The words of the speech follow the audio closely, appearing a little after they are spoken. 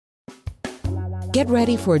Get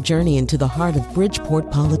ready for a journey into the heart of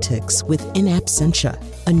Bridgeport politics with In Absentia,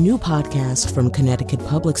 a new podcast from Connecticut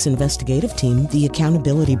Public's investigative team, The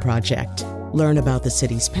Accountability Project. Learn about the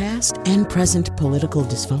city's past and present political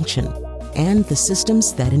dysfunction and the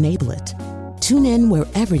systems that enable it. Tune in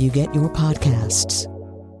wherever you get your podcasts.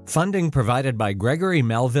 Funding provided by Gregory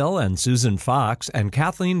Melville and Susan Fox and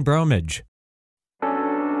Kathleen Bromage.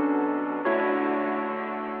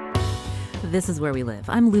 This is Where We Live.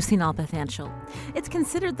 I'm Lucy Nalpathanchel. It's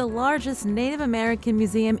considered the largest Native American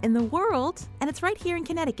museum in the world, and it's right here in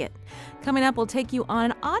Connecticut. Coming up, we'll take you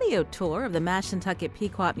on an audio tour of the Mashantucket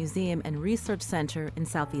Pequot Museum and Research Center in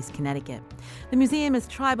Southeast Connecticut. The museum is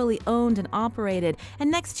tribally owned and operated,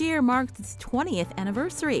 and next year marks its 20th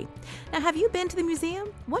anniversary. Now, have you been to the museum?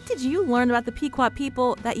 What did you learn about the Pequot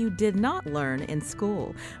people that you did not learn in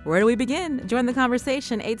school? Where do we begin? Join the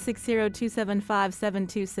conversation,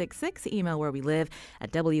 860-275-7266. Email Where We Live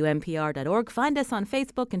at WNPR.org. Find us on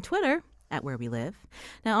Facebook and Twitter at Where We Live.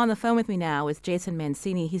 Now, on the phone with me now is Jason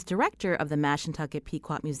Mancini. He's director of the Mashantucket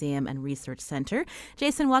Pequot Museum and Research Center.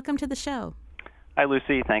 Jason, welcome to the show. Hi,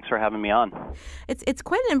 Lucy. Thanks for having me on. It's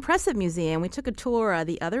quite an impressive museum. We took a tour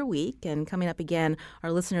the other week, and coming up again,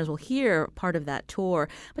 our listeners will hear part of that tour.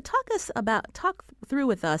 But talk through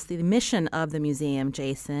with us the mission of the museum,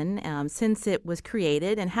 Jason, since it was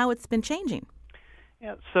created and how it's been changing.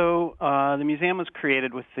 Yeah, so the museum was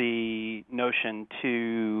created with the notion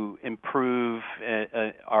to improve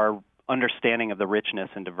our understanding of the richness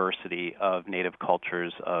and diversity of Native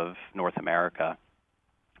cultures of North America.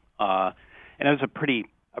 And it was a pretty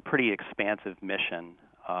expansive mission,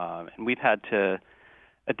 and we've had to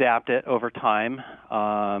adapt it over time.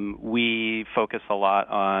 We focus a lot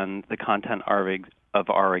on the content of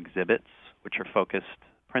our exhibits, which are focused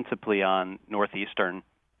principally on northeastern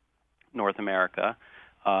North America,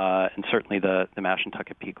 and certainly the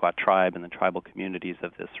Mashantucket Pequot tribe and the tribal communities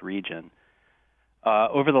of this region.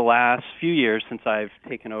 Over the last few years, since I've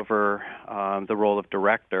taken over the role of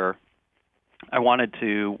director, I wanted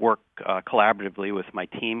to work collaboratively with my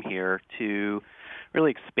team here to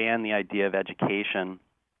really expand the idea of education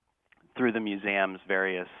through the museum's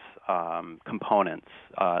various components.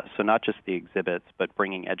 So not just the exhibits, but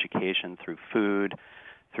bringing education through food,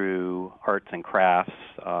 through arts and crafts,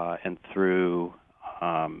 and through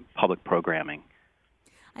public programming.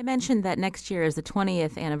 I mentioned that next year is the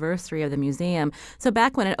 20th anniversary of the museum. So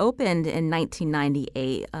back when it opened in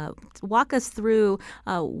 1998, walk us through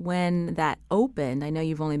when that opened. I know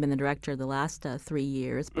you've only been the director the last 3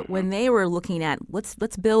 years, but when they were looking at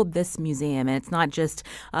let's build this museum, and it's not just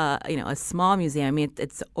a small museum. I mean,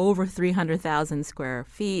 it's over 300,000 square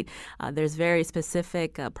feet. There's very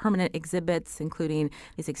specific permanent exhibits, including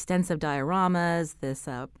these extensive dioramas. This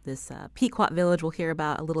Pequot village we'll hear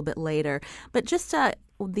about a little bit later, but just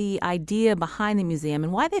the idea behind the museum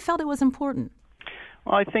and why they felt it was important.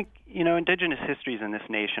 Well, I think, indigenous histories in this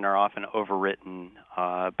nation are often overwritten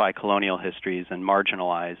by colonial histories and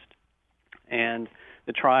marginalized. And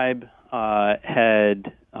the tribe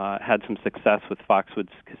had some success with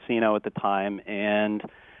Foxwoods Casino at the time, and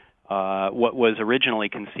what was originally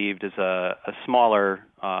conceived as a smaller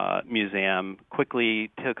museum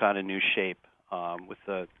quickly took on a new shape with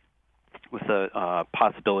the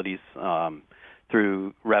possibilities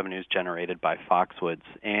through revenues generated by Foxwoods.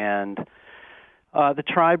 And the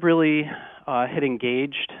tribe really had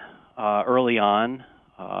engaged early on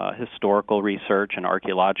historical research and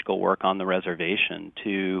archaeological work on the reservation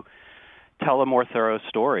to tell a more thorough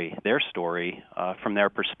story, their story, from their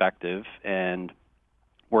perspective, and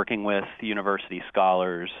working with university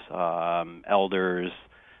scholars, elders,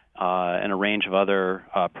 and a range of other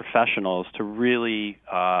professionals to really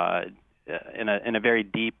in a very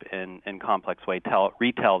deep and complex way,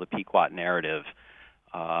 retell the Pequot narrative,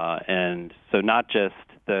 and so not just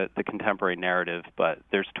the contemporary narrative, but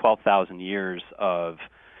there's 12,000 years of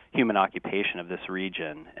human occupation of this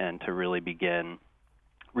region, and to really begin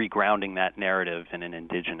regrounding that narrative in an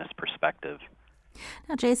indigenous perspective.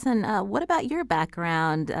 Now, Jason, what about your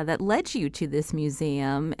background that led you to this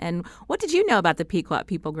museum, and what did you know about the Pequot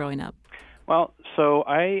people growing up? Well, so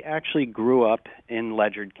I actually grew up in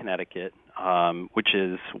Ledyard, Connecticut, which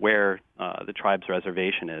is where the tribe's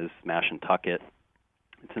reservation is, Mashantucket.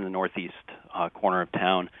 It's in the northeast corner of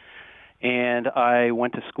town. And I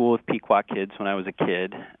went to school with Pequot kids when I was a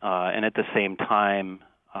kid, and at the same time,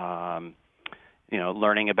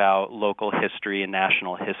 learning about local history and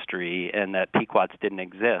national history, and that Pequots didn't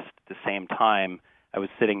exist. At the same time, I was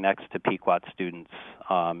sitting next to Pequot students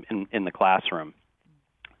in the classroom.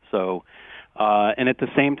 So, and at the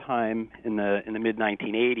same time, in the mid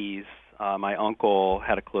 1980s, my uncle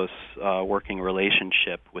had a close working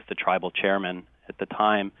relationship with the tribal chairman at the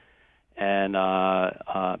time, and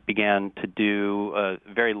began to do a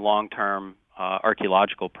very long-term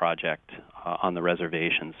archaeological project on the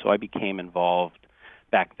reservation. So I became involved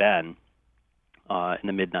back then in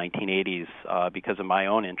the mid-1980s because of my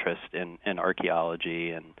own interest in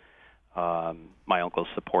archaeology and my uncle's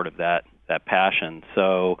support of that passion.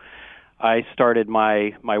 So I started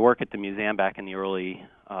my work at the museum back in the early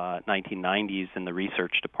 1990s in the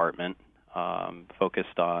research department,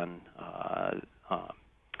 focused on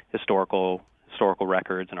historical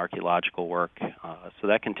records and archaeological work. So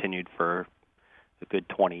that continued for a good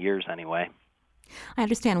 20 years anyway. I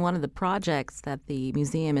understand one of the projects that the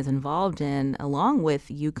museum is involved in, along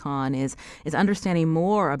with Yukon, is understanding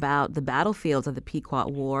more about the battlefields of the Pequot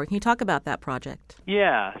War. Can you talk about that project?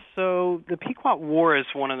 Yeah, so the Pequot War is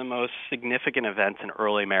one of the most significant events in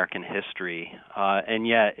early American history, and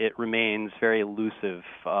yet it remains very elusive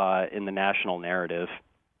in the national narrative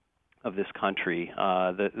of this country.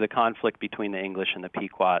 The conflict between the English and the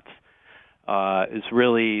Pequots is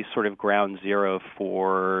really sort of ground zero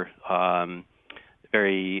for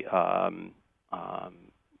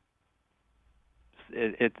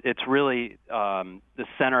it's really the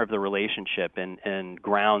center of the relationship and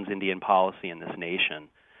grounds Indian policy in this nation.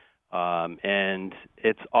 And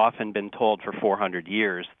it's often been told for 400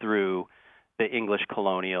 years through the English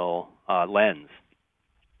colonial lens.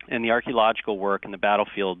 And the archaeological work and the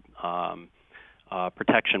battlefield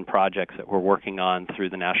protection projects that we're working on through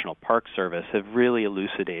the National Park Service have really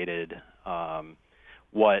elucidated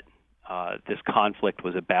what this conflict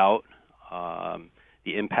was about,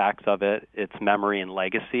 the impacts of it. Its memory and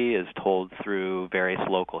legacy is told through various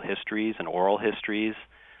local histories and oral histories,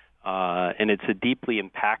 and it's a deeply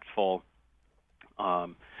impactful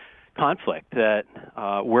conflict that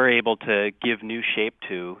we're able to give new shape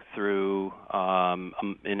to through an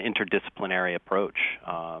interdisciplinary approach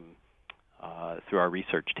through our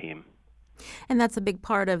research team. And that's a big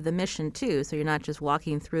part of the mission, too. So you're not just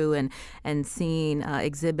walking through and seeing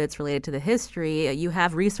exhibits related to the history. You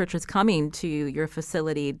have researchers coming to your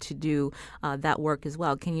facility to do that work as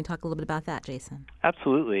well. Can you talk a little bit about that, Jason?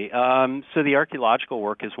 Absolutely. So the archaeological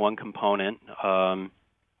work is one component,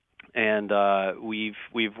 and we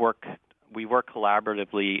work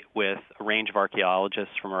collaboratively with a range of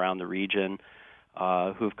archaeologists from around the region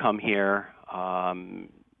who've come here,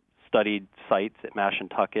 studied sites at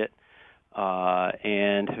Mashantucket.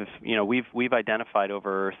 And we've identified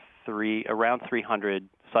around 300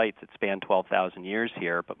 sites that span 12,000 years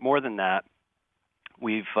here. But more than that,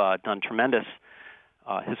 we've done tremendous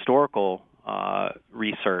historical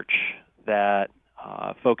research that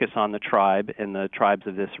focus on the tribe and the tribes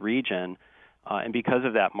of this region. And because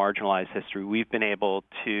of that marginalized history, we've been able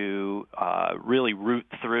to really root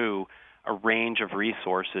through a range of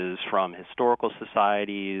resources from historical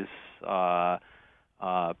societies,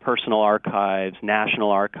 personal archives,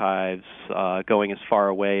 national archives, going as far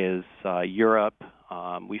away as Europe.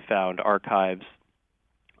 We found archives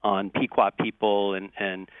on Pequot people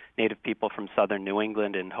and native people from southern New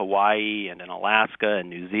England and Hawaii and in Alaska and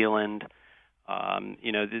New Zealand.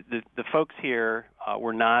 The folks here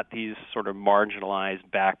were not these sort of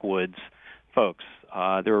marginalized backwoods folks.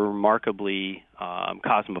 They were remarkably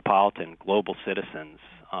cosmopolitan, global citizens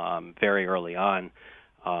very early on.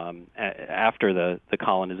 After the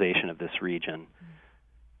colonization of this region.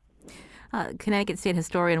 Connecticut State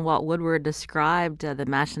historian Walt Woodward described the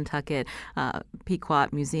Mashantucket Pequot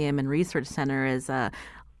Museum and Research Center as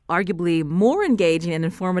arguably more engaging and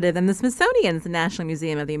informative than the Smithsonian's National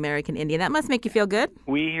Museum of the American Indian. That must make you feel good.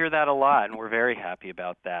 We hear that a lot, and we're very happy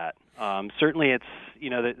about that. Certainly it's,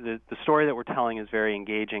 the story that we're telling is very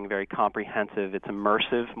engaging, very comprehensive. It's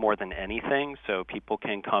immersive more than anything, so people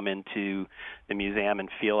can come into the museum and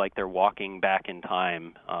feel like they're walking back in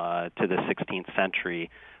time to the 16th century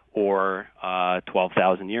or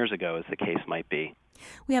 12,000 years ago, as the case might be.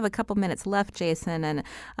 We have a couple minutes left, Jason, and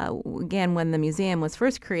again, when the museum was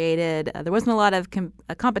first created, there wasn't a lot of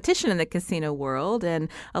competition in the casino world, and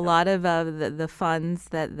a lot of the funds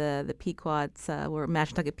that the Pequots,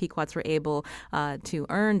 Mashantucket Pequots, were able to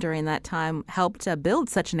earn during that time helped build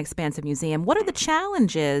such an expansive museum. What are the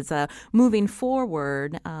challenges moving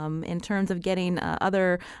forward in terms of getting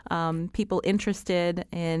other people interested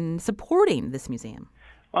in supporting this museum?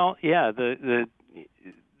 Well, yeah,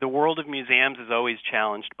 the world of museums is always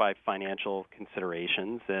challenged by financial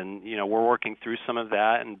considerations, and we're working through some of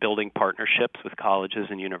that and building partnerships with colleges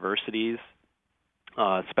and universities.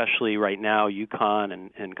 Especially right now, UConn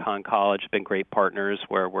and Conn College have been great partners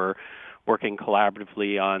where we're working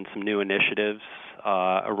collaboratively on some new initiatives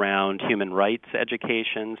around human rights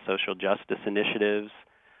education, social justice initiatives,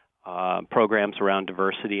 programs around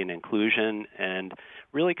diversity and inclusion, and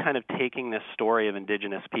really kind of taking this story of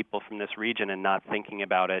indigenous people from this region and not thinking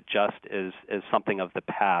about it just as something of the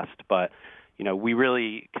past, but we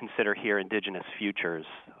really consider here indigenous futures,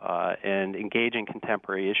 and engaging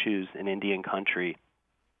contemporary issues in Indian country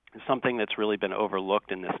is something that's really been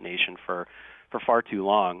overlooked in this nation for far too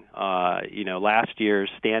long. Last year's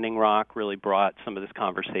Standing Rock really brought some of this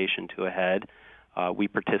conversation to a head. We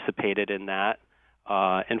participated in that.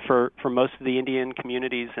 And for most of the Indian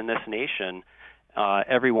communities in this nation,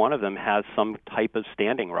 every one of them has some type of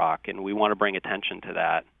Standing Rock, and we want to bring attention to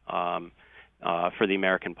that for the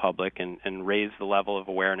American public and raise the level of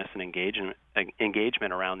awareness and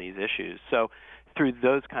engagement around these issues. So through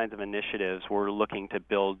those kinds of initiatives, we're looking to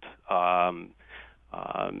build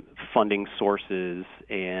funding sources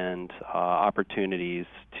and opportunities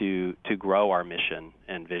to grow our mission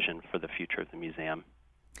and vision for the future of the museum.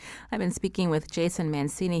 I've been speaking with Jason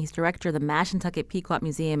Mancini. He's director of the Mashantucket Pequot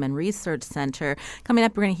Museum and Research Center. Coming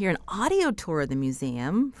up, we're going to hear an audio tour of the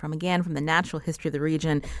museum from the natural history of the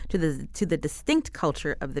region to the distinct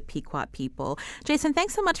culture of the Pequot people. Jason,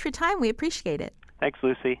 thanks so much for your time. We appreciate it. Thanks,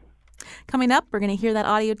 Lucy. Coming up, we're going to hear that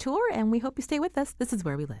audio tour, and we hope you stay with us. This is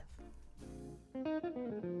Where We Live.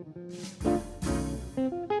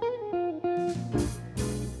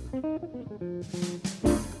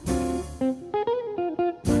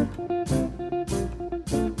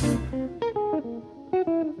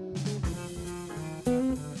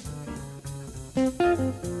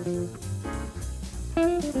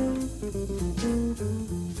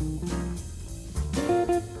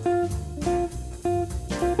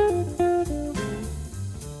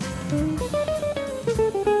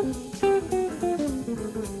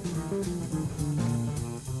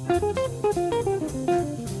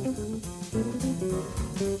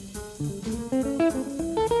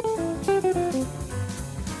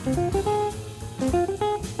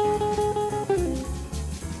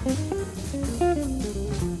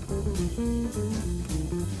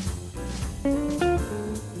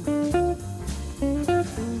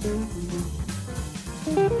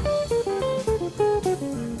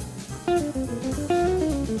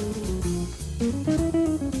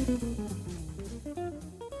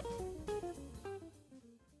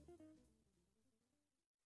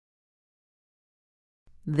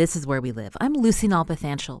 This is Where We Live. I'm Lucy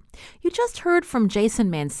Nalpathanchel. You just heard from Jason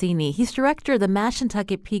Mancini. He's director of the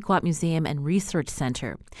Mashantucket Pequot Museum and Research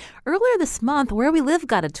Center. Earlier this month, Where We Live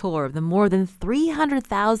got a tour of the more than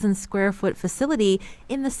 300,000 square foot facility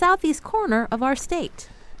in the southeast corner of our state.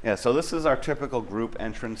 Yeah, so this is our typical group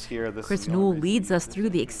entrance here. Chris Newell leads us through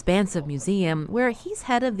the expansive museum, where he's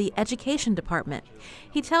head of the education department.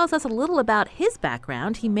 He tells us a little about his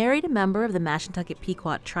background. He married a member of the Mashantucket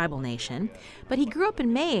Pequot tribal nation, but he grew up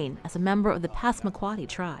in Maine as a member of the Passamaquoddy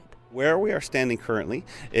tribe. Where we are standing currently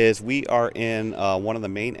is we are in one of the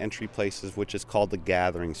main entry places, which is called the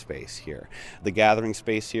Gathering Space here. The Gathering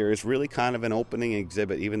Space here is really kind of an opening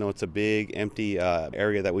exhibit, even though it's a big empty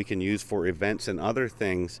area that we can use for events and other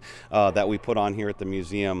things that we put on here at the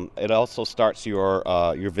museum. It also starts your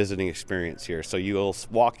visiting experience here. So you'll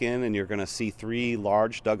walk in and you're going to see 3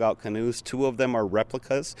 large dugout canoes. 2 of them are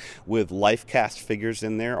replicas with life cast figures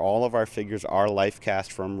in there. All of our figures are life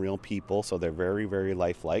cast from real people, so they're very, very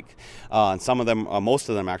lifelike. And some of them, most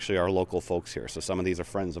of them actually are local folks here, so some of these are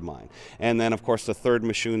friends of mine. And then, of course, the third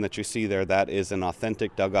Machoon that you see there, that is an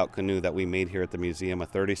authentic dugout canoe that we made here at the museum, a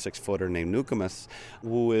 36-footer named Nukamus,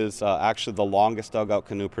 who is actually the longest dugout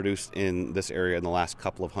canoe produced in this area in the last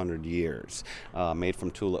couple of 100 years, made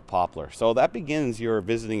from tulip poplar. So that begins your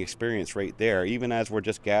visiting experience right there. Even as we're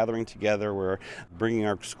just gathering together, we're bringing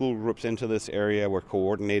our school groups into this area, we're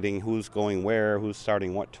coordinating who's going where, who's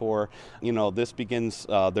starting what tour. This begins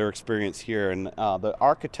their experience here, and the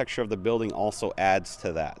architecture of the building also adds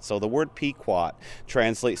to that. So the word Pequot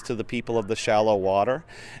translates to the people of the shallow water,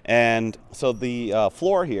 and so the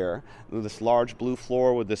floor here, this large blue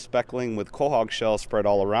floor with the speckling with quahog shells spread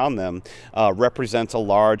all around them, represents a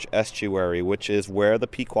large estuary, which is where the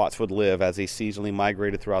Pequots would live as they seasonally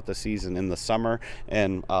migrated throughout the season. In the summer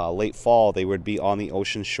and late fall, they would be on the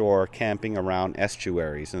ocean shore camping around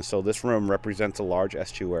estuaries, and so this room represents a large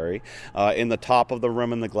estuary. In the top of the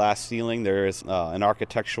room in the glass glass ceiling. There is an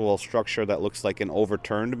architectural structure that looks like an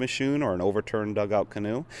overturned Mishoon or an overturned dugout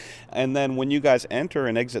canoe. And then when you guys enter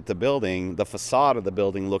and exit the building, the facade of the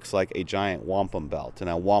building looks like a giant wampum belt. And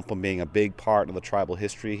now wampum being a big part of the tribal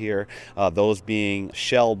history here, those being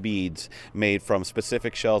shell beads made from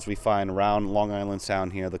specific shells we find around Long Island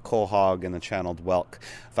Sound here, the quahog and the channeled whelk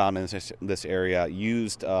found in this area,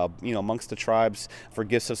 used amongst the tribes for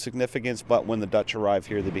gifts of significance, but when the Dutch arrive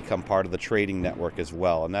here, they become part of the trading network as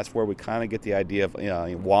well. And that's where we kind of get the idea of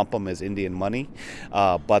wampum as Indian money,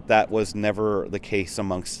 but that was never the case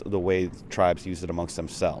amongst the way tribes used it amongst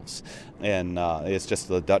themselves. And it's just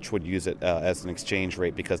the Dutch would use it as an exchange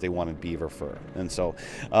rate because they wanted beaver fur. And so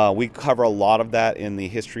we cover a lot of that in the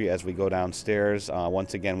history as we go downstairs.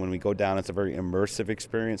 Once again, when we go down, it's a very immersive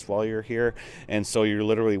experience while you're here. And so you're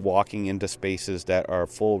literally walking into spaces that are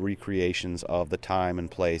full recreations of the time and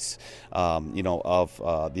place, of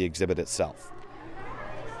the exhibit itself.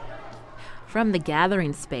 From the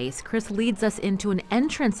gathering space, Chris leads us into an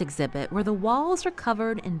entrance exhibit where the walls are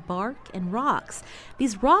covered in bark and rocks.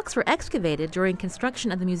 These rocks were excavated during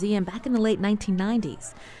construction of the museum back in the late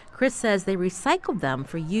 1990s. Chris says they recycled them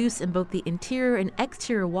for use in both the interior and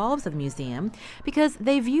exterior walls of the museum because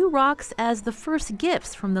they view rocks as the first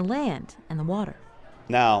gifts from the land and the water.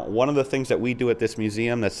 Now, one of the things that we do at this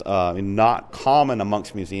museum that's not common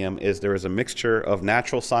amongst museums is there is a mixture of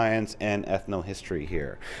natural science and ethnohistory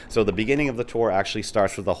here. So the beginning of the tour actually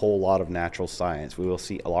starts with a whole lot of natural science. We will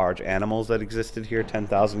see large animals that existed here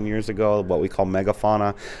 10,000 years ago, what we call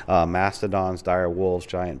megafauna, mastodons, dire wolves,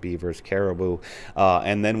 giant beavers, caribou,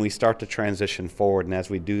 and then we start to transition forward, and as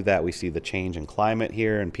we do that, we see the change in climate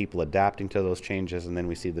here and people adapting to those changes, and then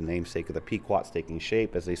we see the namesake of the Pequots taking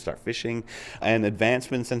shape as they start fishing, and advancements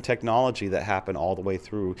in technology that happen all the way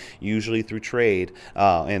through, usually through trade,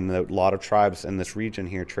 and a lot of tribes in this region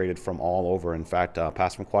here traded from all over. In fact,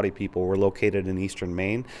 Passamaquoddy people were located in eastern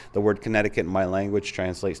Maine. The word Connecticut in my language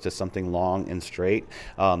translates to something long and straight.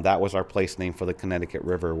 That was our place name for the Connecticut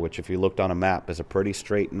River, which if you looked on a map is a pretty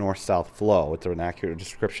straight north-south flow. It's an accurate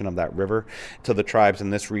description of that river. To the tribes in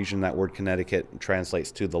this region, that word Connecticut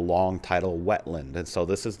translates to the long tidal wetland, and so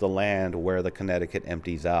this is the land where the Connecticut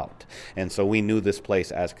empties out. And so we knew this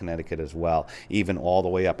place as Connecticut as well, even all the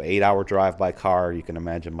way up 8-hour drive by car. You can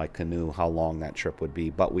imagine by canoe how long that trip would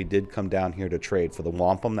be, but we did come down here to trade for the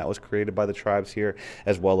wampum that was created by the tribes here,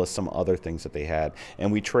 as well as some other things that they had,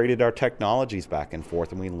 and we traded our technologies back and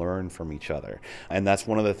forth, and we learned from each other. And that's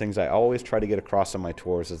one of the things I always try to get across on my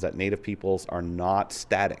tours, is that Native peoples are not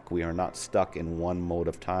static. We are not stuck in one mode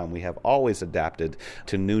of time. We have always adapted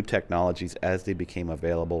to new technologies as they became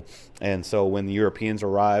available. And so when the Europeans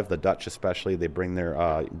arrived, the Dutch especially, they bring their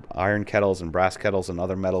iron kettles and brass kettles and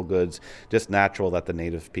other metal goods. Just natural that the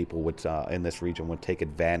Native people would in this region would take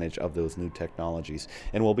advantage of those new technologies,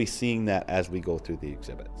 and we'll be seeing that as we go through the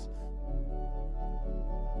exhibits.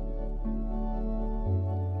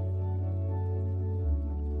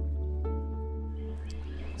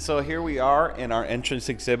 So here we are in our entrance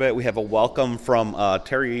exhibit. We have a welcome from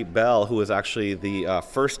Terry Bell, who was actually the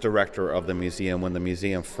first director of the museum when the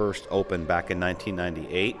museum first opened back in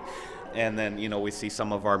 1998. And then, we see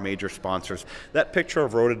some of our major sponsors. That picture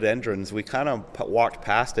of rhododendrons, we kind of walked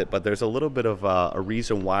past it, but there's a little bit of a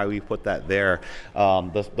reason why we put that there.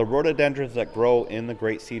 The rhododendrons that grow in the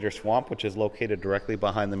Great Cedar Swamp, which is located directly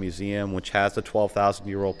behind the museum, which has the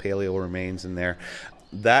 12,000-year-old paleo remains in there,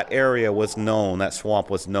 that area was known, that swamp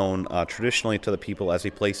was known traditionally to the people as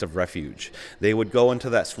a place of refuge. They would go into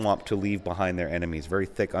that swamp to leave behind their enemies. Very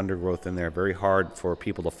thick undergrowth in there, very hard for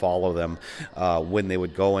people to follow them when they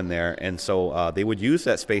would go in there. And so they would use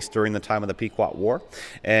that space during the time of the Pequot War.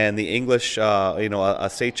 And the English, a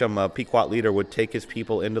sachem, a Pequot leader, would take his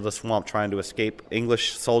people into the swamp trying to escape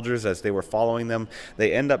English soldiers as they were following them.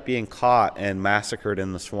 They end up being caught and massacred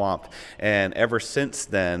in the swamp. And ever since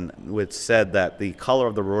then, it's said that the color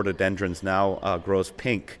of the rhododendrons now grows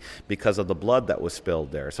pink because of the blood that was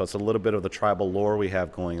spilled there. So it's a little bit of the tribal lore we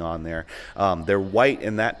have going on there. They're white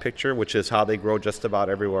in that picture, which is how they grow just about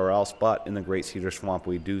everywhere else, but in the Great Cedar Swamp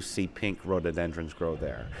we do see pink rhododendrons grow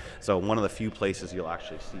there. So one of the few places you'll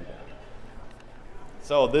actually see that.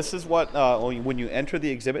 So this is what, when you enter the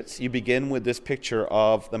exhibits, you begin with this picture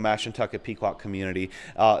of the Mashantucket Pequot community.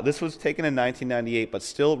 This was taken in 1998, but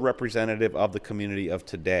still representative of the community of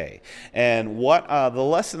today. And what the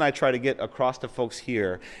lesson I try to get across to folks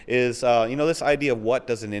here is, this idea of what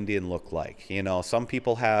does an Indian look like? Some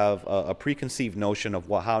people have a preconceived notion of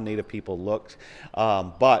how Native people look,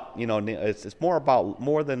 but it's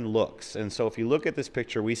more than looks. And so if you look at this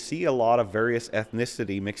picture, we see a lot of various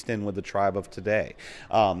ethnicity mixed in with the tribe of today.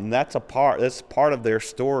 That's part of their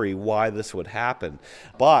story why this would happen.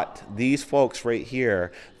 But these folks right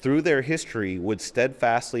here, through their history, would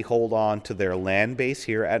steadfastly hold on to their land base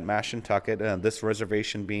here at Mashantucket, this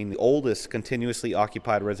reservation being the oldest continuously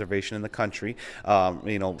occupied reservation in the country,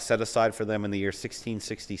 set aside for them in the year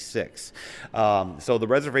 1666. So the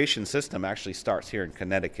reservation system actually starts here in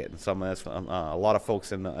Connecticut, and a lot of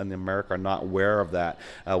folks in America are not aware of that.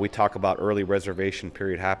 We talk about early reservation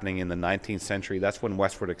period happening in the 19th century. That's when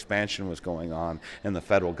westward expansion was going on, and the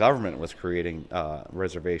federal government was creating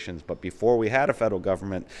reservations. But before we had a federal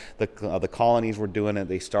government, the colonies were doing it.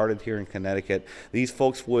 They started here in Connecticut. These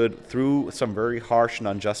folks would, through some very harsh and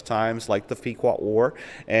unjust times, like the Pequot War,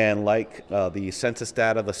 and like the census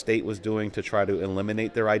data the state was doing to try to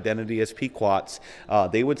eliminate their identity as Pequots,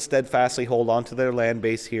 they would steadfastly hold on to their land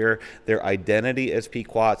base here, their identity as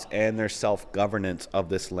Pequots, and their self-governance of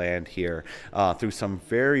this land here through some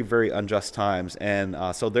very, very unjust times.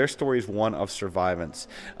 And so their story is one of survivance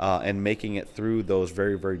and making it through those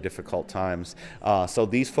very, very difficult times. So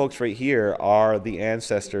these folks right here are the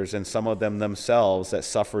ancestors, and some of them themselves, that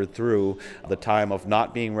suffered through the time of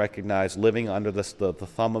not being recognized, living under the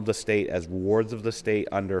thumb of the state as wards of the state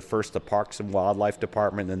under first the Parks and Wildlife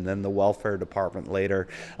Department and then the Welfare Department later.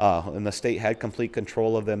 And the state had complete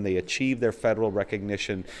control of them. They achieved their federal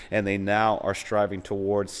recognition, and they now are striving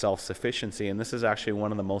towards self-sufficiency. And this is actually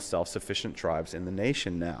one of the most self-sufficient tribes in the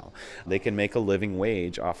nation now. They can make a living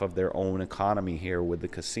wage off of their own economy here with the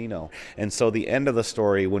casino. And so the end of the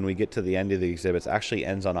story, when we get to the end of the exhibits, actually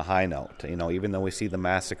ends on a high note. Even though we see the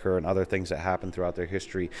massacre and other things that happen throughout their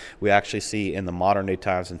history, we actually see in the modern day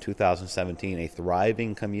times in 2017 a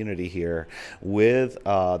thriving community here with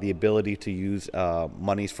the ability to use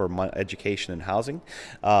monies for education and housing,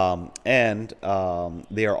 and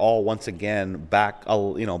they are all once again back,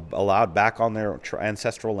 allowed back on their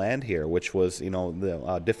ancestral land here, which was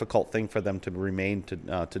the difficult thing for them to remain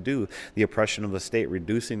to do. The oppression of the state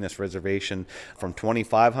reducing this reservation from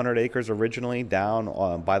 2,500 acres originally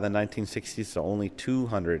down by the 1960s to only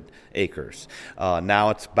 200 acres. Now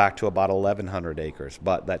it's back to about 1,100 acres,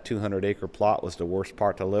 but that 200-acre plot was the worst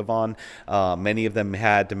part to live on. Many of them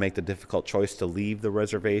had to make the difficult choice to leave the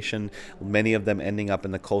reservation, many of them ending up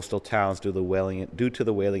in the coastal towns due to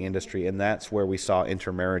the whaling industry, and that's where we saw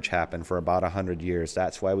intermarriage happen for about 100 years.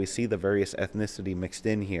 That's why we see the various ethnicity mixed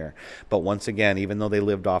in here. But once again, even though they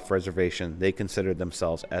lived off reservation, they considered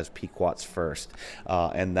themselves as Pequots first.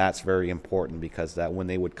 And that's very important, because that when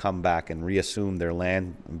they would come back and reassume their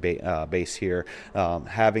land base here,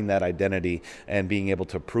 having that identity and being able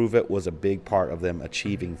to prove it was a big part of them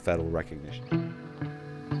achieving federal recognition.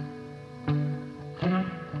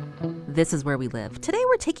 This is Where We Live. Today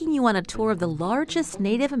we're taking you on a tour of the largest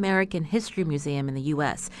Native American history museum in the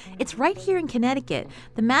U.S. It's right here in Connecticut.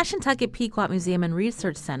 The Mashantucket Pequot Museum and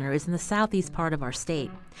Research Center is in the southeast part of our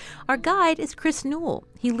state. Our guide is Chris Newell.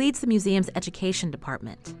 He leads the museum's education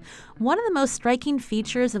department. One of the most striking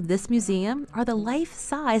features of this museum are the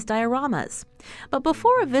life-size dioramas. But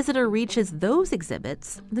before a visitor reaches those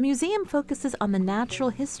exhibits, the museum focuses on the natural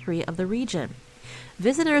history of the region.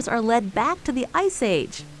 Visitors are led back to the Ice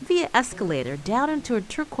Age via escalator down into a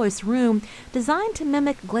turquoise room designed to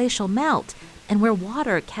mimic glacial melt and where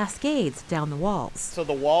water cascades down the walls. So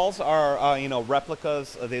the walls are,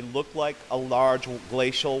 replicas. They look like a large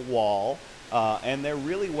glacial wall. And they're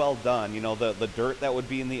really well done. The dirt that would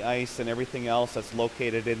be in the ice and everything else that's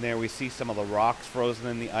located in there. We see some of the rocks frozen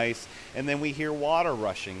in the ice, and then we hear water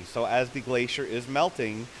rushing. So as the glacier is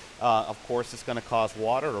melting, of course, it's going to cause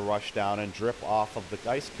water to rush down and drip off of the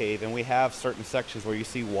ice cave, and we have certain sections where you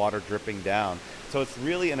see water dripping down. So it's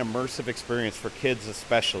really an immersive experience for kids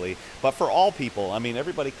especially, but for all people. I mean,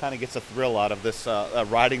 everybody kind of gets a thrill out of this,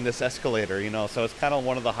 riding this escalator, so it's kind of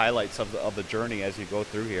one of the highlights of the journey as you go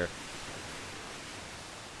through here.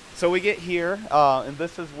 So we get here, and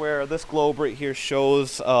this is where this globe right here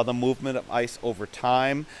shows the movement of ice over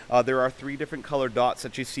time. There are 3 different colored dots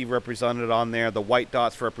that you see represented on there. The white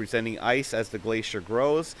dots representing ice as the glacier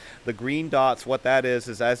grows. The green dots, what that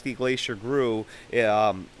is as the glacier grew,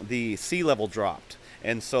 the sea level dropped.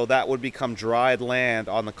 And so that would become dried land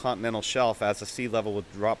on the continental shelf as the sea level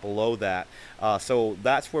would drop below that. So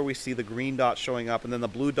that's where we see the green dots showing up. And then the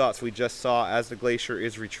blue dots we just saw as the glacier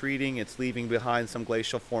is retreating. It's leaving behind some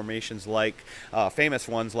glacial formations like famous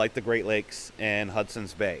ones like the Great Lakes and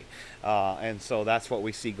Hudson's Bay. And so that's what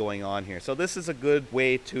we see going on here. So this is a good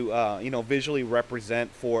way to visually represent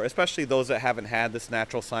for especially those that haven't had this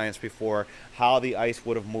natural science before, how the ice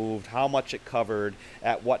would have moved, how much it covered,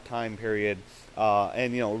 at what time period.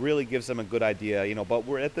 and really gives them a good idea. But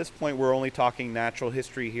we're at this point, we're only talking natural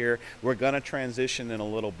history here. We're going to transition in a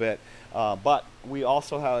little bit. But we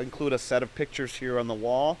also include a set of pictures here on the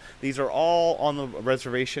wall. These are all on the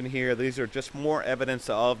reservation here. These are just more evidence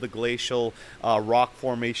of the glacial rock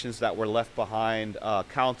formations that were left behind.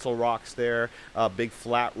 Council rocks there, a big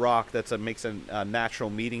flat rock that makes a natural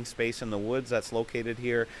meeting space in the woods that's located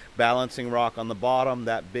here. Balancing rock on the bottom,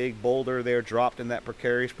 that big boulder there dropped in that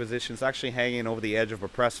precarious position. It's actually hanging over the edge of a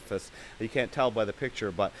precipice. You can't tell by the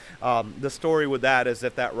picture, but the story with that is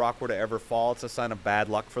if that rock were to ever fall, it's a sign of bad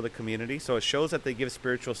luck for the community. So it shows that they give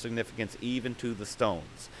spiritual significance even to the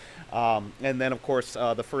stones. And then, of course,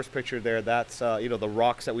 the first picture there, that's, the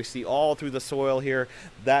rocks that we see all through the soil here.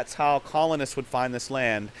 That's how colonists would find this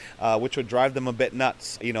land, which would drive them a bit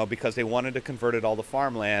nuts, because they wanted to convert it all to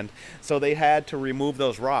farmland. So they had to remove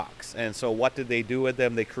those rocks. And so what did they do with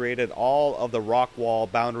them? They created all of the rock wall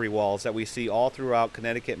boundary walls that we see all throughout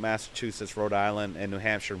Connecticut, Massachusetts, Rhode Island, and New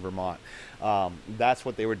Hampshire and Vermont. That's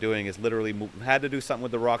what they were doing, is literally had to do something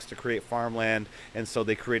with the rocks to create farmland, and so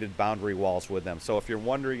they created boundary walls with them. So if you're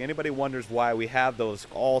wondering, anybody wonders why we have those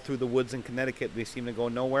all through the woods in Connecticut, they seem to go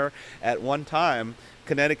nowhere. At one time,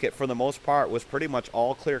 Connecticut, for the most part, was pretty much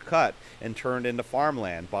all clear-cut and turned into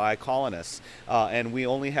farmland by colonists. And we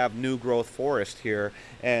only have new growth forest here.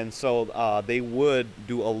 And so they would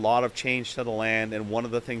do a lot of change to the land, and one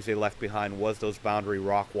of the things they left behind was those boundary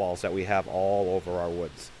rock walls that we have all over our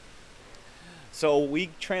woods. So we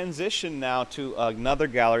transition now to another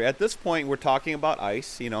gallery. At this point, we're talking about ice,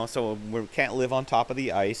 so we can't live on top of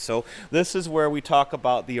the ice. So this is where we talk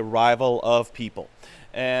about the arrival of people.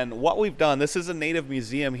 And what we've done, this is a native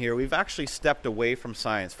museum here. We've actually stepped away from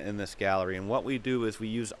science in this gallery. And what we do is we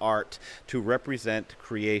use art to represent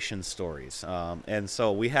creation stories. And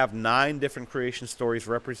so we have 9 different creation stories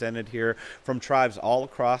represented here from tribes all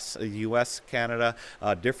across the U.S., Canada,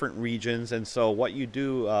 different regions. And so what you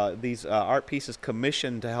do, these art pieces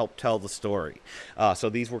commissioned to help tell the story. So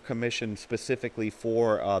these were commissioned specifically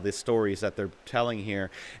for the stories that they're telling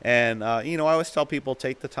here. And, I always tell people,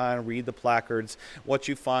 take the time, read the placards. What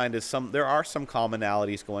you find is there are some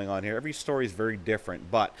commonalities going on here. Every story is very different,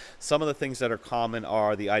 but some of the things that are common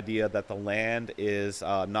are the idea that the land is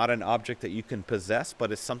not an object that you can possess,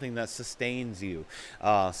 but it's something that sustains you.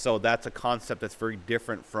 So that's a concept that's very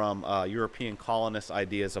different from European colonists'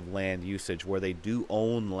 ideas of land usage, where they do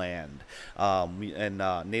own land. And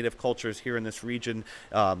native cultures here in this region,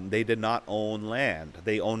 they did not own land.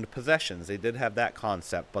 They owned possessions. They did have that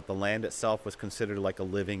concept, but the land itself was considered like a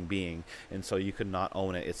living being, and so you could not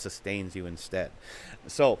own it. It sustains you instead.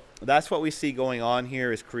 So that's what we see going on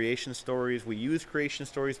here, is creation stories. We use creation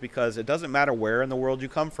stories because it doesn't matter where in the world you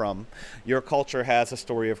come from, your culture has a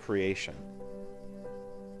story of creation.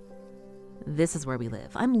 This is Where We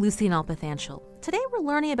Live. I'm Lucy Nalpathanchel. Today we're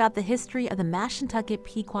learning about the history of the Mashantucket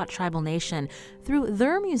Pequot Tribal Nation through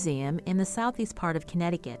their museum in the southeast part of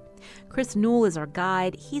Connecticut. Chris Newell is our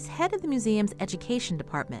guide. He's head of the museum's education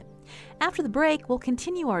department. After the break, we'll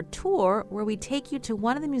continue our tour where we take you to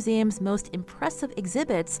one of the museum's most impressive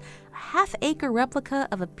exhibits, a half-acre replica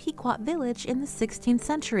of a Pequot village in the 16th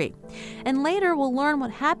century. And later, we'll learn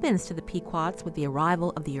what happens to the Pequots with the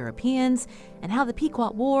arrival of the Europeans and how the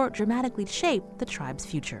Pequot War dramatically shaped the tribe's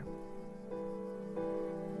future.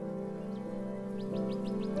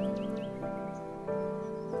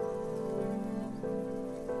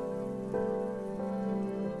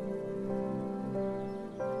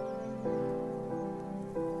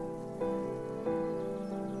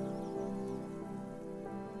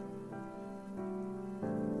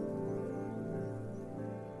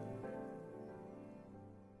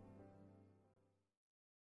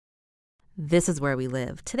 This is Where We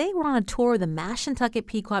Live. Today we're on a tour of the Mashantucket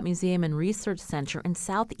Pequot Museum and Research Center in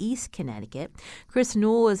southeast Connecticut. Chris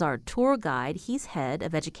Newell is our tour guide. He's head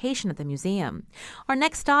of education at the museum. Our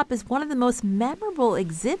next stop is one of the most memorable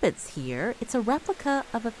exhibits here. It's a replica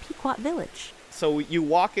of a Pequot village. So you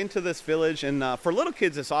walk into this village, and for little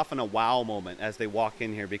kids, it's often a wow moment as they walk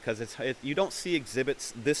in here, because you don't see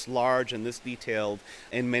exhibits this large and this detailed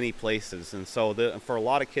in many places. And so for a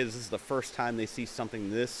lot of kids, this is the first time they see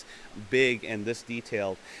something this big and this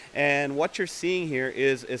detailed. And what you're seeing here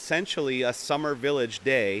is essentially a summer village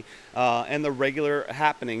day and the regular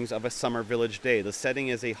happenings of a summer village day. The setting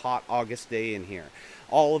is a hot August day in here.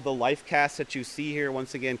 All of the life casts that you see here,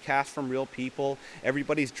 once again, cast from real people.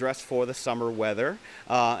 Everybody's dressed for the summer weather.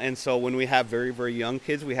 And so when we have very, very young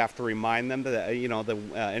kids, we have to remind them that,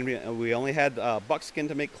 and we only had buckskin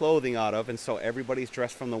to make clothing out of, and so everybody's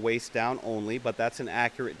dressed from the waist down only, but that's an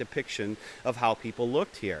accurate depiction of how people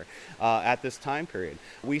looked here at this time period.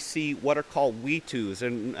 We see what are called weetus,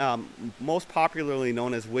 and most popularly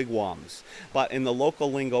known as wigwams, but in the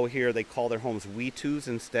local lingo here they call their homes weetus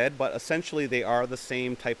instead, but essentially they are the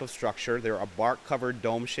same type of structure. They're a bark-covered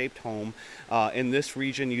dome-shaped home in this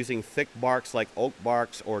region using thick barks like oak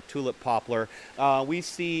barks or tulip poplar. We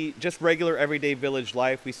see just regular everyday village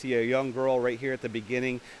life. We see a young girl right here at the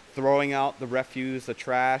beginning throwing out the refuse, the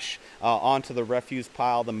trash, onto the refuse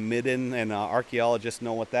pile, the midden, and archaeologists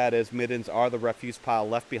know what that is. Middens are the refuse pile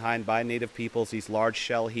left behind by native peoples, these large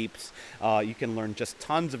shell heaps. You can learn just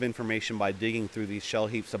tons of information by digging through these shell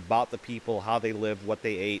heaps about the people, how they lived, what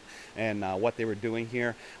they ate, and what they were doing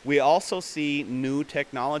here. We also see new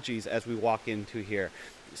technologies as we walk into here.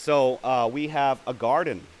 So we have a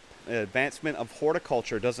garden. Advancement of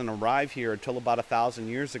horticulture doesn't arrive here until about 1,000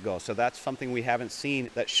 years ago. So that's something we haven't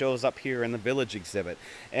seen that shows up here in the village exhibit.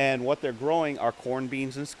 And what they're growing are corn,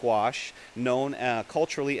 beans, and squash, known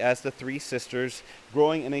culturally as the Three Sisters,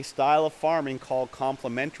 growing in a style of farming called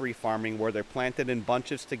complementary farming, where they're planted in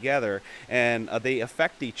bunches together and they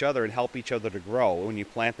affect each other and help each other to grow when you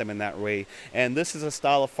plant them in that way. And this is a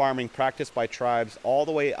style of farming practiced by tribes all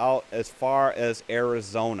the way out as far as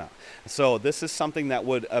Arizona. So this is something that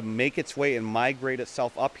would make its way and migrate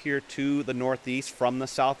itself up here to the Northeast from the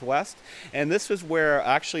Southwest. And this is where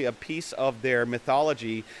actually a piece of their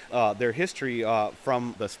mythology, their history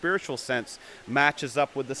from the spiritual sense, matches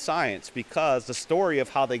up with the science, because the story of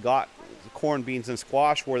how they got corn, beans, and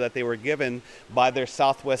squash were that they were given by their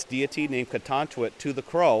Southwest deity named Katantuit to the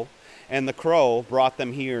Crow, and the Crow brought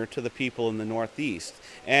them here to the people in the Northeast.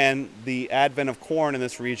 And the advent of corn in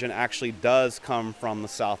this region actually does come from the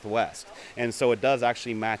Southwest, and so it does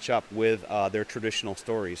actually match up with their traditional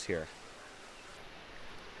stories here.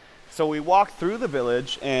 So we walk through the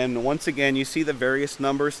village, and once again you see the various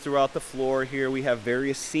numbers throughout the floor here. We have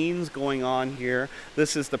various scenes going on here.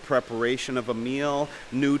 This is the preparation of a meal,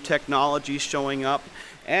 new technology showing up.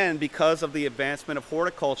 And because of the advancement of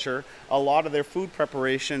horticulture, a lot of their food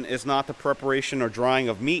preparation is not the preparation or drying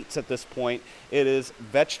of meats at this point. It is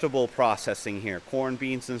vegetable processing here, corn,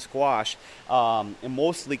 beans, and squash, and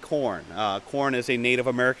mostly corn. Corn is a Native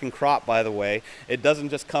American crop, by the way. It doesn't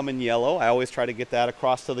just come in yellow. I always try to get that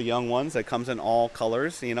across to the young ones. It comes in all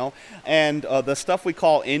colors, you know. And the stuff we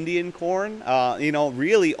call Indian corn,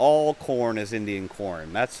 really all corn is Indian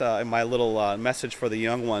corn. That's my little message for the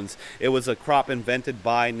young ones. It was a crop invented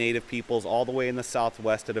by native peoples all the way in the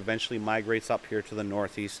Southwest. It eventually migrates up here to the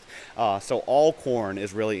Northeast. So all corn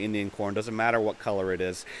is really Indian corn. Doesn't matter what color it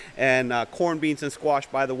is. And corn, beans, and squash,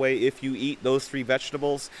 by the way, if you eat those three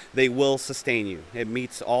vegetables, they will sustain you. It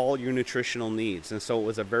meets all your nutritional needs. And so it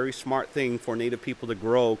was a very smart thing for native people to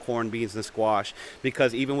grow corn, beans, and squash,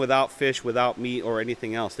 because even without fish, without meat or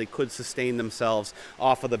anything else, they could sustain themselves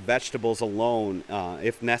off of the vegetables alone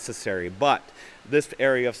if necessary. But this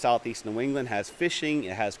area of southeast New England has fishing,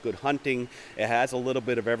 it has good hunting, it has a little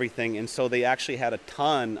bit of everything, and so they actually had a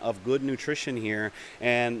ton of good nutrition here,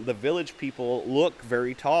 and the village people look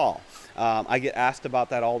very tall. I get asked about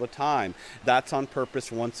that all the time. That's on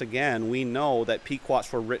purpose. Once again, we know that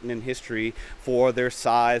Pequots were written in history for their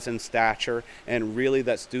size and stature, and really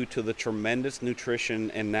that's due to the tremendous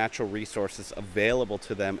nutrition and natural resources available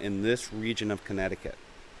to them in this region of Connecticut.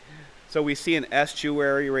 So we see an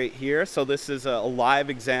estuary right here. So this is a live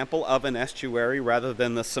example of an estuary rather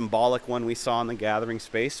than the symbolic one we saw in the gathering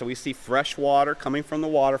space. So we see fresh water coming from the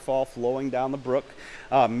waterfall flowing down the brook,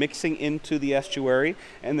 mixing into the estuary,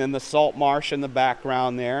 and then the salt marsh in the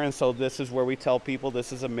background there. And so this is where we tell people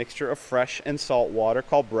this is a mixture of fresh and salt water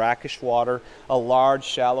called brackish water, a large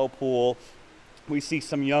shallow pool. We see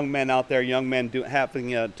some young men out there, young men having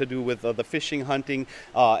to do with the fishing, hunting,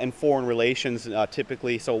 and foreign relations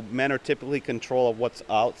typically. So men are typically in control of what's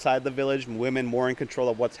outside the village, women more in control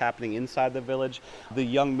of what's happening inside the village. The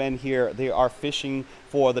young men here, they are fishing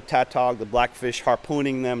for the tautog, the blackfish,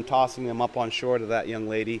 harpooning them, tossing them up on shore to that young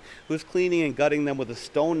lady who's cleaning and gutting them with a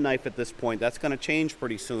stone knife at this point. That's going to change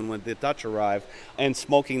pretty soon when the Dutch arrive, and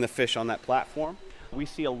smoking the fish on that platform. We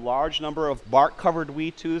see a large number of bark-covered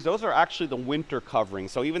weetus. Those are actually the winter covering.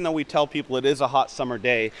 So even though we tell people it is a hot summer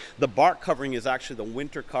day, the bark covering is actually the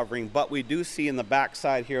winter covering. But we do see in the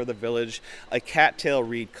backside here of the village a cattail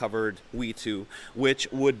reed-covered weetu, which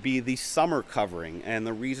would be the summer covering. And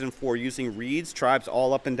the reason for using reeds, tribes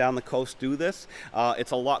all up and down the coast do this.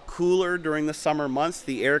 It's a lot cooler during the summer months.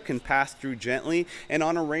 The air can pass through gently. And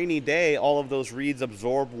on a rainy day, all of those reeds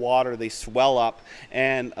absorb water. They swell up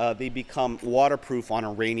and they become waterproof on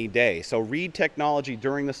a rainy day. So reed technology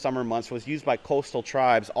during the summer months was used by coastal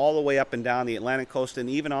tribes all the way up and down the Atlantic coast and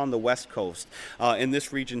even on the west coast. In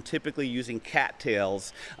this region, typically using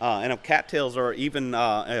cattails. And if cattails are even,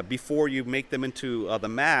 before you make them into the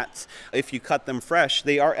mats, if you cut them fresh,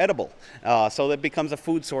 they are edible. So that becomes a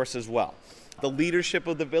food source as well. The leadership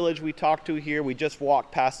of the village we talked to here, we just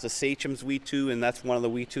walked past the Sachem's Weetu, and that's one of the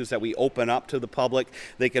Weetus that we open up to the public.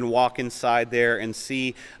 They can walk inside there and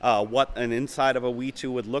see what an inside of a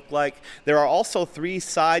Weetu would look like. There are also 3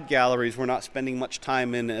 side galleries we're not spending much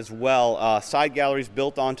time in as well. Side galleries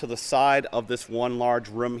built onto the side of this one large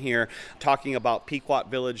room here, talking about Pequot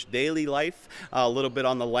village daily life, a little bit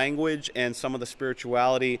on the language and some of the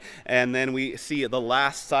spirituality. And then we see the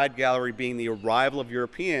last side gallery being the arrival of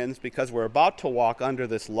Europeans, because we're about to walk under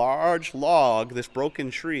this large log, this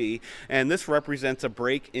broken tree, and this represents a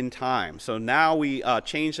break in time. So now we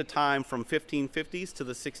change the time from 1550s to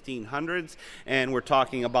the 1600s, and we're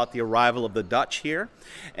talking about the arrival of the Dutch here.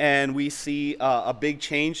 And we see a big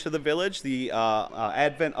change to the village, the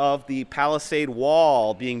advent of the palisade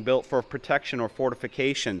wall being built for protection or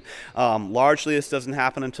fortification. Largely this doesn't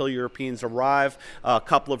happen until Europeans arrive. A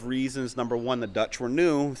couple of reasons. Number one, the Dutch were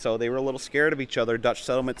new, so they were a little scared of each other. Dutch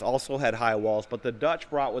settlements also had high walls, but the Dutch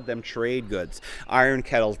brought with them trade goods, iron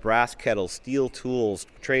kettles, brass kettles, steel tools,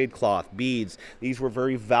 trade cloth, beads. These were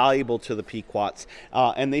very valuable to the Pequots,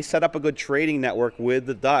 and they set up a good trading network with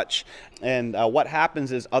the Dutch. And what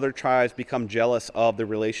happens is other tribes become jealous of the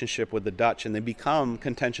relationship with the Dutch, and they become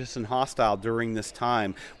contentious and hostile during this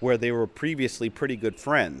time where they were previously pretty good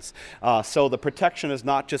friends. So the protection is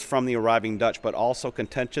not just from the arriving Dutch, but also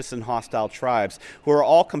contentious and hostile tribes who are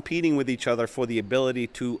all competing with each other for the ability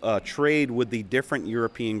to trade with the different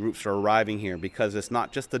European groups that are arriving here, because it's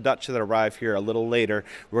not just the Dutch that arrive here. A little later,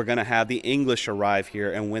 we're going to have the English arrive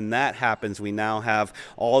here, and when that happens, we now have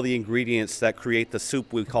all the ingredients that create the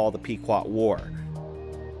soup we call the Pequot War.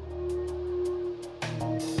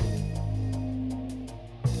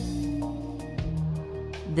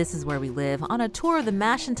 This is Where We Live, on a tour of the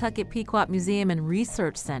Mashantucket Pequot Museum and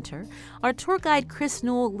Research Center. Our tour guide Chris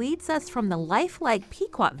Newell leads us from the lifelike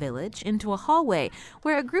Pequot village into a hallway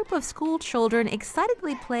where a group of school children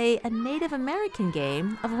excitedly play a Native American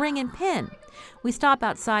game of ring and pin. We stop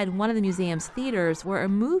outside one of the museum's theaters where a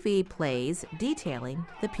movie plays detailing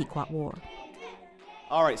the Pequot War.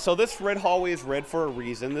 All right, so this red hallway is red for a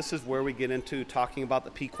reason. This is where we get into talking about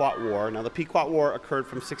the Pequot War. Now, the Pequot War occurred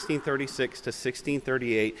from 1636 to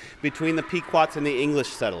 1638 between the Pequots and the English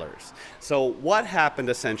settlers. So what happened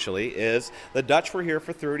essentially is the Dutch were here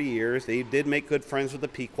for 30 years. They did make good friends with the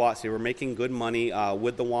Pequots. They were making good money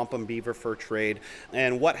with the wampum beaver fur trade.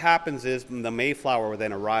 And what happens is the Mayflower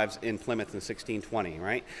then arrives in Plymouth in 1620,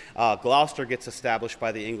 right? Gloucester gets established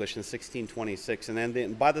by the English in 1626. And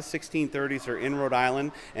then by the 1630s, they're in Rhode Island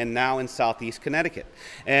and now in southeast Connecticut.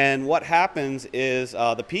 And what happens is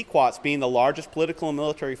the Pequots, being the largest political and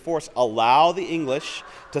military force, allow the English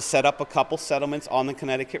to set up a couple settlements on the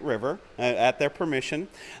Connecticut River at their permission,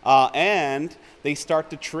 and they start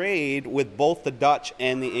to trade with both the Dutch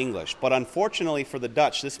and the English. But unfortunately for the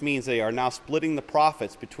Dutch, this means they are now splitting the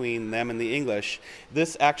profits between them and the English.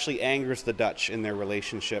 This actually angers the Dutch in their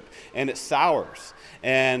relationship, and it sours.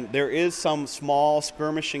 And there is some small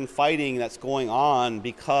skirmishing fighting that's going on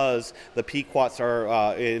because the Pequots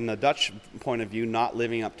are, in the Dutch point of view, not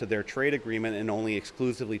living up to their trade agreement and only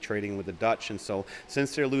exclusively trading with the Dutch. And so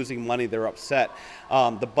since they're losing money, they're upset.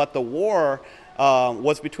 But the war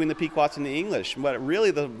was between the Pequots and the English. But really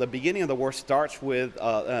the beginning of the war starts with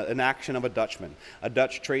an action of a Dutchman. A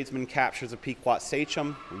Dutch tradesman captures a Pequot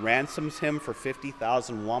sachem, ransoms him for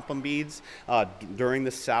 50,000 wampum beads during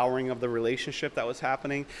the souring of the relationship that was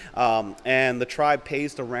happening. And the tribe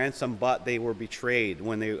pays the ransom, but they were betrayed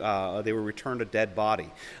when they were returned a dead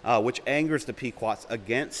body, which angers the Pequots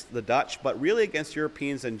against the Dutch, but really against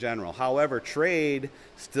Europeans in general. However, trade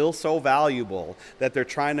still so valuable that they're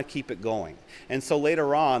trying to keep it going. And so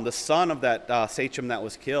later on, the son of that sachem that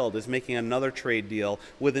was killed is making another trade deal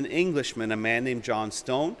with an Englishman, a man named John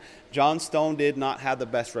Stone. John Stone did not have the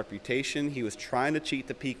best reputation. He was trying to cheat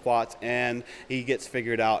the Pequots, and he gets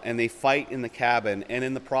figured out, and they fight in the cabin, and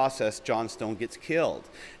in the process, John Stone gets killed.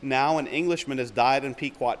 Now an Englishman has died in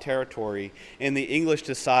Pequot territory, and the English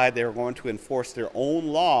decide they're going to enforce their own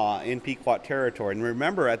law in Pequot territory. And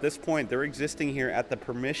remember, at this point, they're existing here at the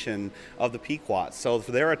permission of the Pequots. So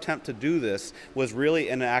their attempt to do this was really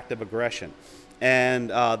an act of aggression. And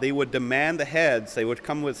they would demand the heads. They would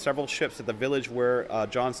come with several ships at the village where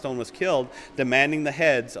John Stone was killed, demanding the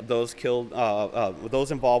heads of those killed, those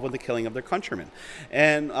involved with the killing of their countrymen.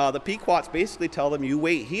 And the Pequots basically tell them, "You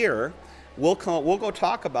wait here. We'll go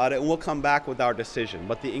talk about it, and we'll come back with our decision."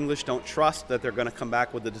 But the English don't trust that they're going to come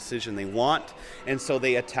back with the decision they want, and so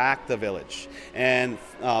they attack the village. And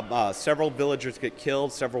several villagers get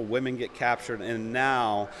killed, several women get captured, and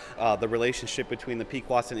now the relationship between the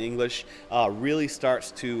Pequots and English really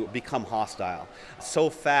starts to become hostile. So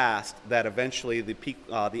fast that eventually the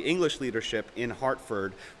English leadership in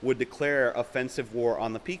Hartford would declare offensive war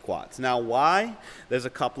on the Pequots. Now, why? There's a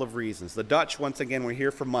couple of reasons. The Dutch, once again, were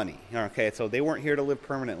here for money. Okay, so they weren't here to live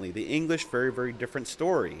permanently. The English, very, very different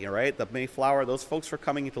story, all right? The Mayflower, those folks were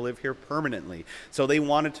coming to live here permanently. So they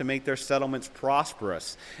wanted to make their settlements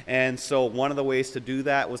prosperous. And so one of the ways to do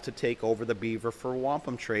that was to take over the beaver for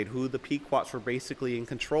wampum trade, who the Pequots were basically in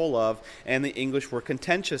control of, and the English were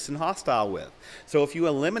contentious and hostile with. So if you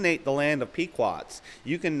eliminate the land of Pequots,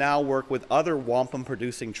 you can now work with other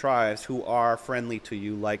wampum-producing tribes who are friendly to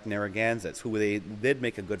you, like Narragansetts, who they did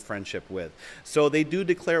make a good friendship with. So they do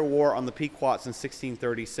declare war on the Pequots in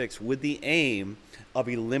 1636 with the aim of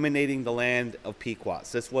eliminating the land of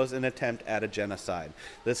Pequots. This was an attempt at a genocide.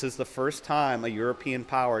 This is the first time a European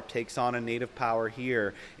power takes on a native power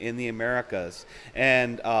here in the Americas.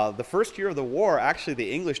 And the first year of the war, actually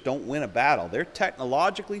the English don't win a battle. They're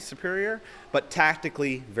technologically superior, but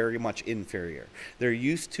tactically very much inferior. They're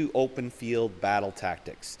used to open field battle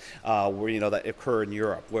tactics that occur in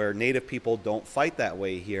Europe, where native people don't fight that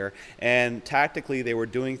way here. And tactically, they were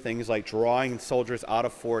doing things like drawing soldiers out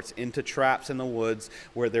of forts into traps in the woods,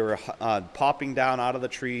 where they were popping down out of the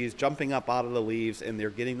trees, jumping up out of the leaves, and they're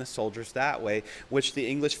getting the soldiers that way, which the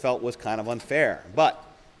English felt was kind of unfair. But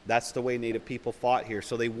that's the way native people fought here,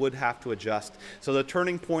 so they would have to adjust. So the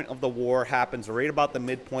turning point of the war happens right about the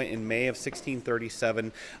midpoint in May of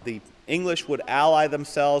 1637. The English would ally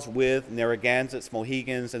themselves with Narragansetts,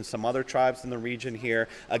 Mohegans, and some other tribes in the region here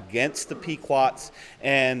against the Pequots.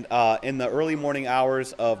 And in the early morning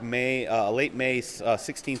hours of late May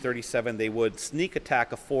 1637, they would sneak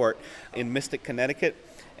attack a fort in Mystic, Connecticut,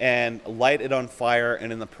 and light it on fire,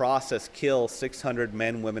 and in the process kill 600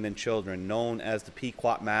 men, women, and children, known as the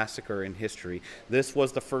Pequot Massacre in history. This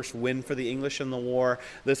was the first win for the English in the war.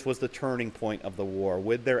 This was the turning point of the war.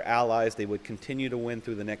 With their allies, they would continue to win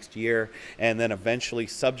through the next year, and then eventually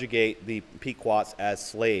subjugate the Pequots as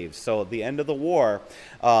slaves. So at the end of the war,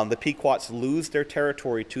 the Pequots lose their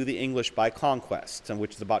territory to the English by conquest,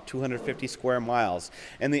 which is about 250 square miles.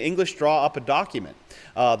 And the English draw up a document.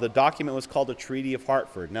 The document was called the Treaty of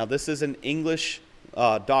Hartford. Now, this is an English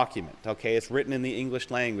document, okay? It's written in the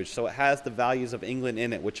English language, so it has the values of England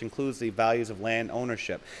in it, which includes the values of land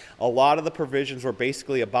ownership. A lot of the provisions were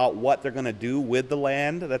basically about what they're going to do with the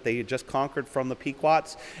land that they had just conquered from the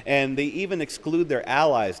Pequots, and they even exclude their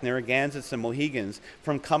allies, Narragansetts and Mohegans,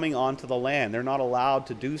 from coming onto the land. They're not allowed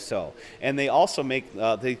to do so. And they also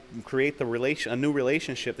they create a new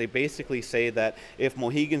relationship. They basically say that if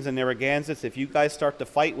Mohegans and Narragansetts, if you guys start to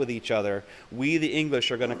fight with each other, we, the English,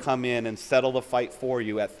 are going to come in and settle the fight for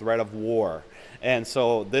you at threat of war. And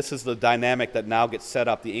so this is the dynamic that now gets set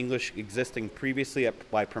up. The English, existing previously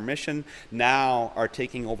by permission, now are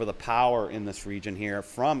taking over the power in this region here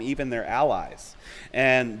from even their allies.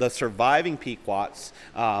 And the surviving Pequots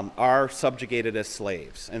are subjugated as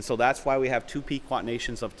slaves. And so that's why we have two Pequot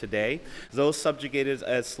nations of today. Those subjugated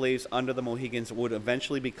as slaves under the Mohegans would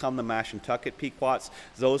eventually become the Mashantucket Pequots.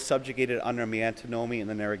 Those subjugated under Miantinomi and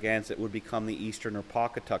the Narragansett would become the Eastern or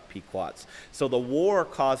Pawcatuck Pequots. So the war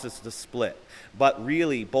causes the split. But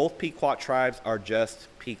really, both Pequot tribes are just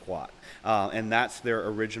Pequot, and that's their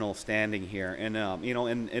original standing here. And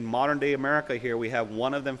in modern-day America here, we have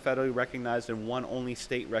one of them federally recognized and one only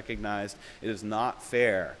state recognized. It is not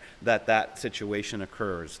fair that that situation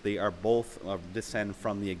occurs. They are both descend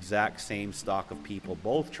from the exact same stock of people.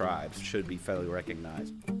 Both tribes should be federally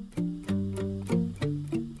recognized.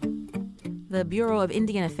 The Bureau of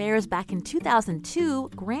Indian Affairs back in 2002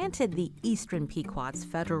 granted the Eastern Pequots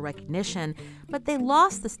federal recognition, but they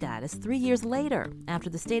lost the status 3 years later after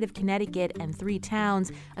the state of Connecticut and 3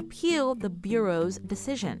 towns appealed the Bureau's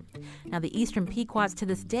decision. Now, the Eastern Pequots to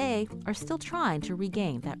this day are still trying to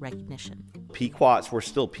regain that recognition. Pequots were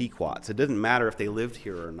still Pequots. It didn't matter if they lived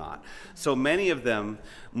here or not. So many of them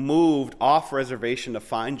moved off reservation to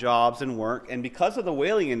find jobs and work, and because of the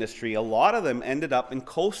whaling industry, a lot of them ended up in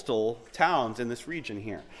coastal towns in this region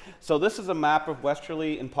here. So this is a map of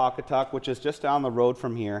Westerly and Pawcatuck, which is just down the road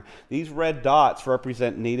from here. These red dots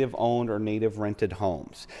represent native-owned or native-rented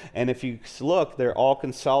homes. And if you look, they're all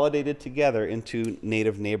consolidated together into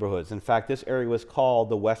native neighborhoods. In fact, this area was called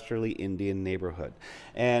the Westerly Indian Neighborhood.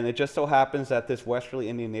 And it just so happens that this Westerly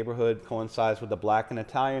Indian neighborhood coincides with the Black and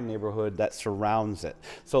Italian neighborhood that surrounds it.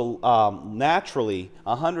 So naturally,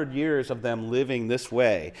 100 years of them living this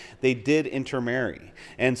way, they did intermarry.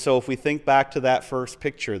 And so if we think back to that first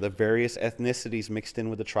picture, the various ethnicities mixed in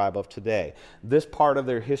with the tribe of today, this part of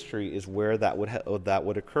their history is where that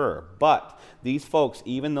would occur. But these folks,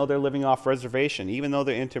 even though they're living off reservation, even though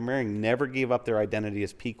they're intermarrying, never gave up their identity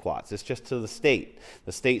as Pequots. It's just to the state.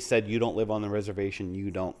 The state said, you don't live on the reservation, you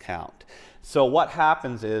don't count. So what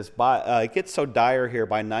happens is, it gets so dire here,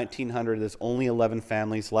 by 1900, there's only 11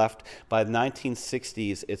 families left. By the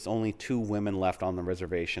 1960s, it's only 2 women left on the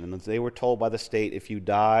reservation. And they were told by the state, if you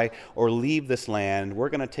die or leave this land, we're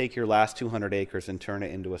going to take your last 200 acres and turn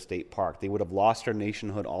it into a state park. They would have lost their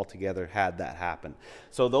nationhood altogether had that happened.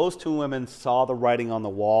 So those 2 women saw the writing on the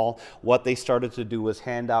wall. What they started to do was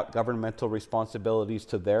hand out governmental responsibilities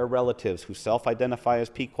to their relatives who self-identify as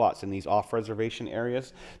Pequots in these off-reservation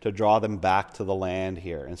areas to draw them back to the land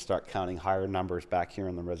here and start counting higher numbers back here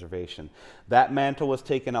on the reservation. That mantle was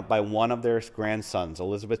taken up by one of their grandsons.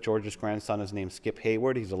 Elizabeth George's grandson is named Skip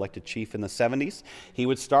Hayward. He's elected chief in the 70s. He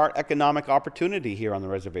would start economic opportunity here on the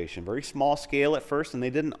reservation. Very small scale at first, and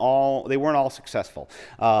they weren't all successful.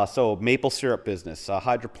 So maple syrup business, a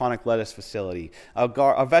hydroponic lettuce facility,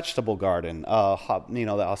 a vegetable garden,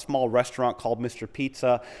 a small restaurant called Mr.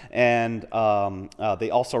 Pizza, and they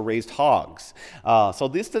also raised hogs. So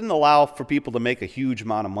this didn't allow for people to make a huge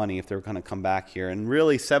amount of money if they're going to come back here. And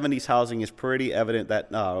really, 70s housing is pretty evident.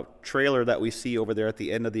 That trailer that we see over there at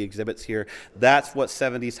the end of the exhibits here, that's what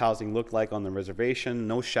 70s housing looked like on the reservation.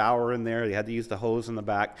 No shower in there. You had to use the hose in the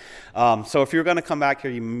back. So if you're going to come back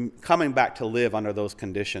here, you're coming back to live under those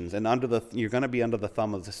conditions, and you're going to be under the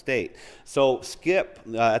thumb of the state. So Skip,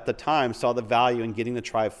 at the time, saw the value in getting the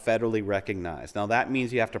tribe federally recognized. Now that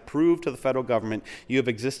means you have to prove to the federal government you have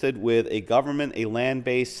existed with a government, a land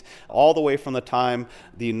base, all the way from the time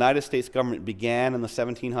the United States government began in the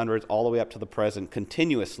 1700s all the way up to the present,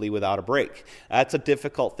 continuously without a break. That's a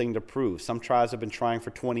difficult thing to prove. Some tribes have been trying for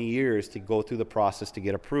 20 years to go through the process to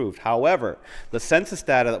get approved. However, the census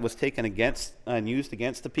data that was taken against and used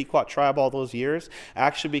against the Pequot tribe all those years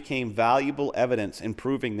actually became valuable evidence in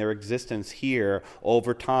proving their existence here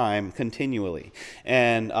over time continually.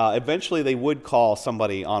 And eventually they would call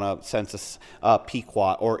somebody on a census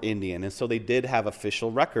Pequot or Indian, and so they did have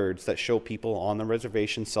official records that show people on the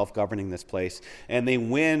reservation self-governing this place, and they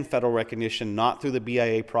win federal recognition not through the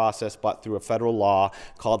BIA process but through a federal law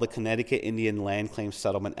called the Connecticut Indian Land Claim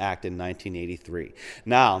Settlement Act in 1983.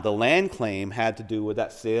 Now, the land claim had to do with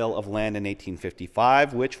that sale of land in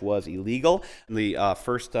 1855, which was illegal. The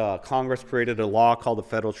first Congress created a law called the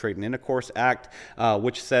Federal Trade and Intercourse Act,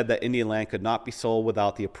 which said that Indian land could not be sold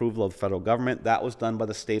without the approval of the federal government. That was done by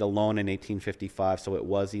the state alone in 1855, so it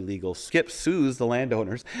was illegal. Skip sues the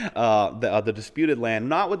landowners, the disputed land,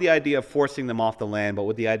 not with the idea of forcing them off the land, but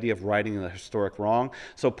with the idea of righting the historic wrong.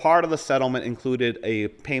 So part of the settlement included a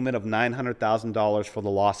payment of $900,000 for the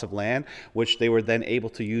loss of land, which they were then able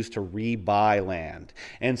to use to rebuy land.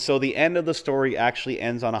 And so the end of the story actually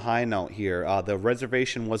ends on a high note here. The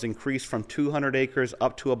reservation was increased from 200 acres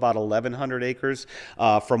up to about 1,100 acres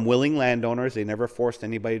from willing landowners. They never forced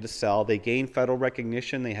anybody to sell. They gained federal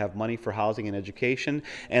recognition. They have money for housing and education,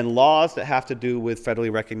 and laws that have to do with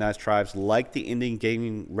federally recognized tribes like the Indian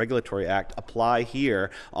Gaming Regulatory Act apply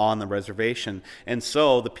here on the reservation. And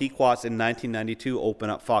so the Pequots in 1992 open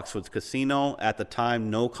up Foxwoods Casino. At the time,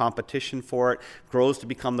 no competition for it. Grows to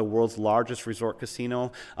become the world's largest resort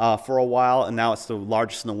casino for a while, and now it's the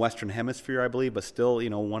largest in the Western Hemisphere, I believe, but still,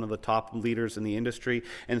 one of the top leaders in the industry.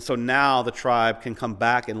 And so now the tribe can come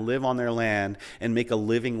back and live on their land and make a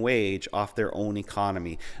living wage off their own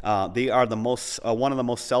economy. They are one of the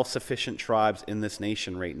most self-sufficient tribes in this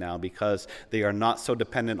nation right now because they are not so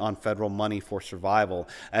dependent on federal money for survival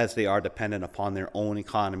as they are dependent upon their own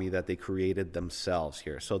economy that they created themselves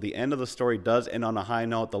here. So the end of the story does end on a high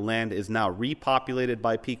note. The land is now repopulated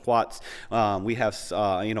by Pequots. We have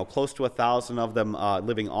close to 1,000 of them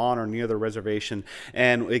living on or near the reservation,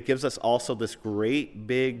 and it gives us also this great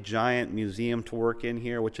big giant museum to work in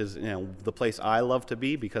here, which is the place I love to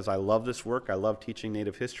be because I love this work. I love teaching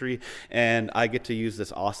Native history, and I get to use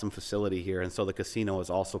this awesome facility here. And so the casino is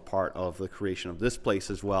also part of the creation of this place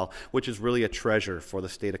as well, which is really a treasure for the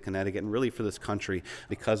state of Connecticut and really for this country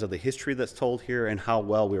because of the history that's told here and how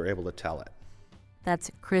well we were able to tell it.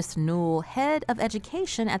 That's Chris Newell, head of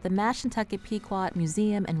education at the Mashantucket Pequot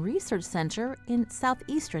Museum and Research Center in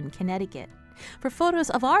southeastern Connecticut. For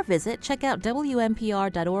photos of our visit, check out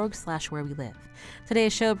WNPR.org/wherewelive.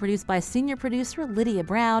 Today's show produced by senior producer Lydia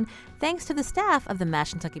Brown. Thanks to the staff of the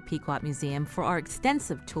Mashantucket Pequot Museum for our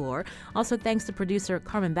extensive tour. Also thanks to producer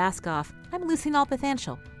Carmen Baskoff. I'm Lucy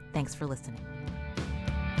Nalpathanchel. Thanks for listening.